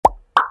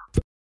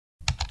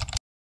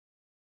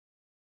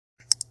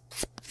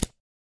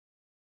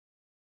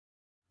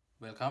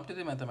Welcome to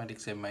the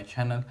Mathematics MI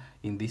channel.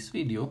 In this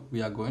video,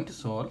 we are going to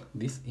solve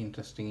this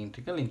interesting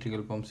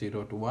integral from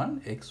 0 to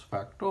 1 x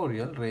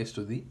factorial raised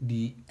to the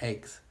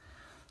dx.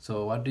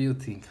 So what do you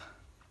think?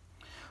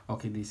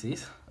 Okay, this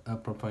is a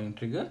proper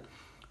integral.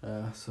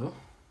 So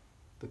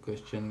the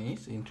question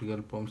is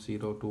integral from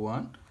 0 to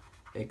 1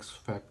 x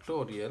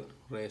factorial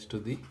raised to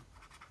the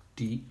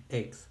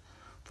dx.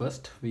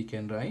 First we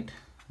can write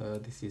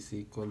this is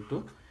equal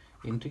to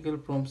integral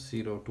from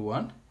 0 to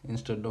 1.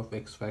 Instead of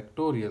x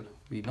factorial,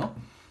 we know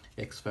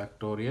x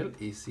factorial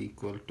is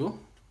equal to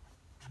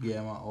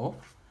gamma of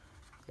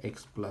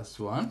x plus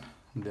 1.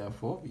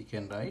 Therefore we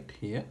can write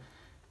here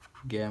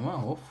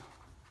gamma of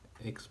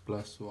x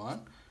plus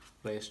 1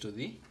 raised to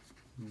the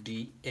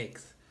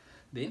dx.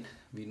 Then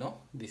we know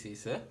this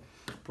is a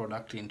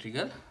product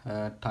integral,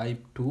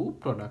 type 2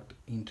 product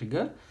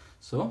integral.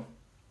 So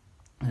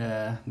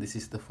this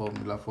is the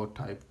formula for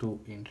type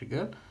 2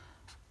 integral.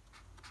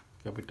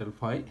 Capital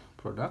Phi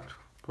product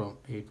from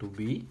a to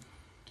b,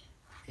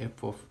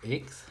 f of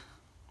x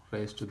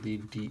raised to the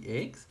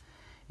dx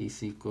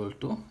is equal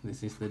to,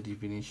 this is the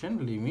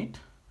definition, limit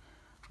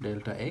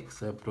delta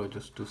x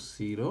approaches to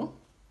 0,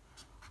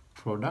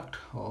 product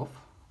of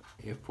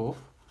f of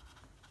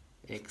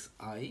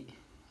xi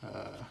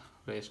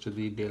raised to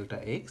the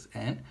delta x,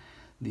 and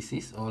this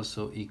is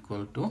also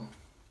equal to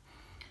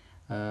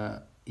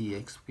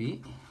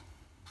exp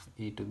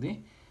e to the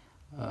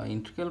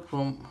integral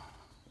from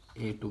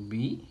a to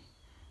b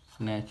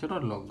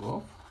natural log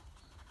of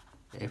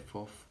f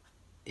of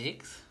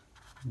x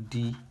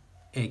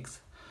dx.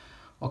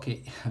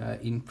 Okay,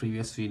 in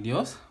previous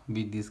videos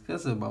we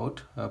discussed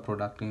about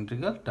product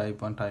integral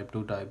type 1, type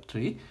 2, type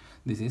 3.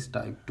 This is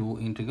type 2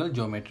 integral,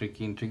 geometric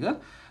integral.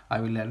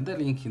 I will add the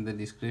link in the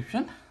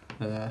description.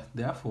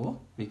 Therefore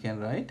we can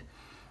write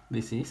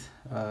this is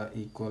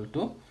equal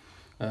to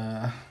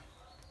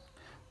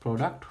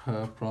product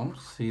from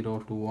 0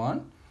 to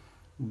 1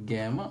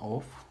 gamma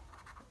of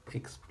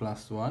x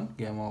plus 1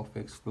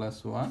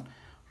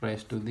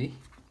 raised to the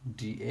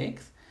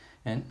dx,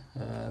 and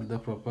the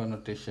proper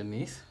notation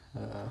is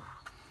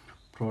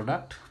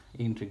product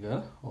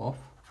integral of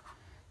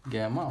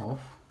gamma of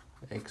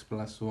x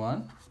plus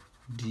 1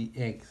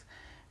 dx,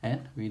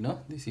 and we know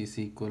this is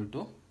equal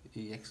to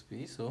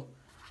exp, so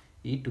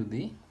e to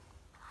the,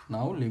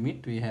 now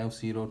limit we have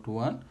 0 to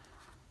 1,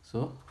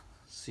 so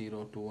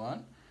 0 to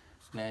 1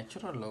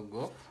 natural log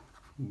of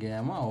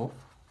gamma of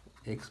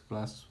x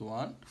plus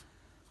 1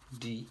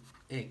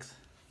 dx.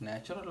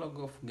 Natural log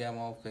of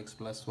gamma of x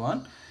plus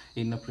 1.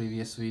 In a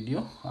previous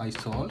video I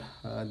solved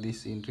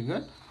this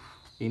integral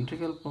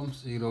from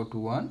 0 to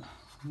 1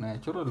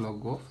 natural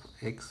log of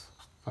x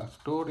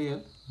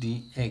factorial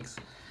dx.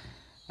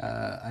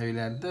 I will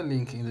add the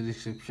link in the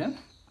description.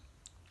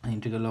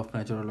 Integral of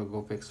natural log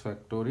of x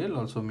factorial,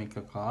 also make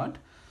a card.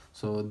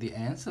 So the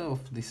answer of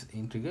this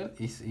integral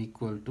is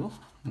equal to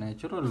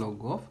natural log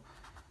of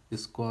the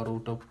square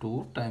root of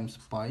 2 times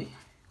pi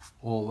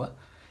over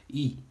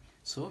e.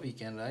 So we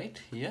can write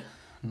here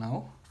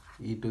now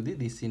e to the,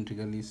 this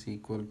integral is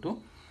equal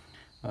to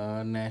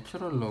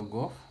natural log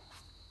of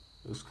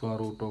the square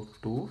root of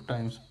 2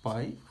 times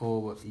pi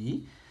over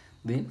e.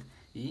 Then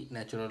e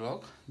natural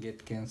log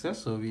get cancelled,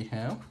 so we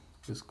have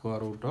the square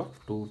root of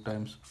 2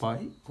 times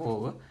pi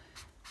over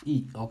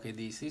e. Okay,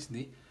 this is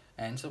the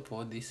answer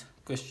for this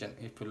question.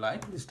 If you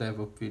like this type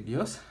of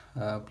videos,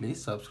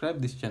 please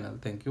subscribe this channel.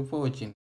 Thank you for watching.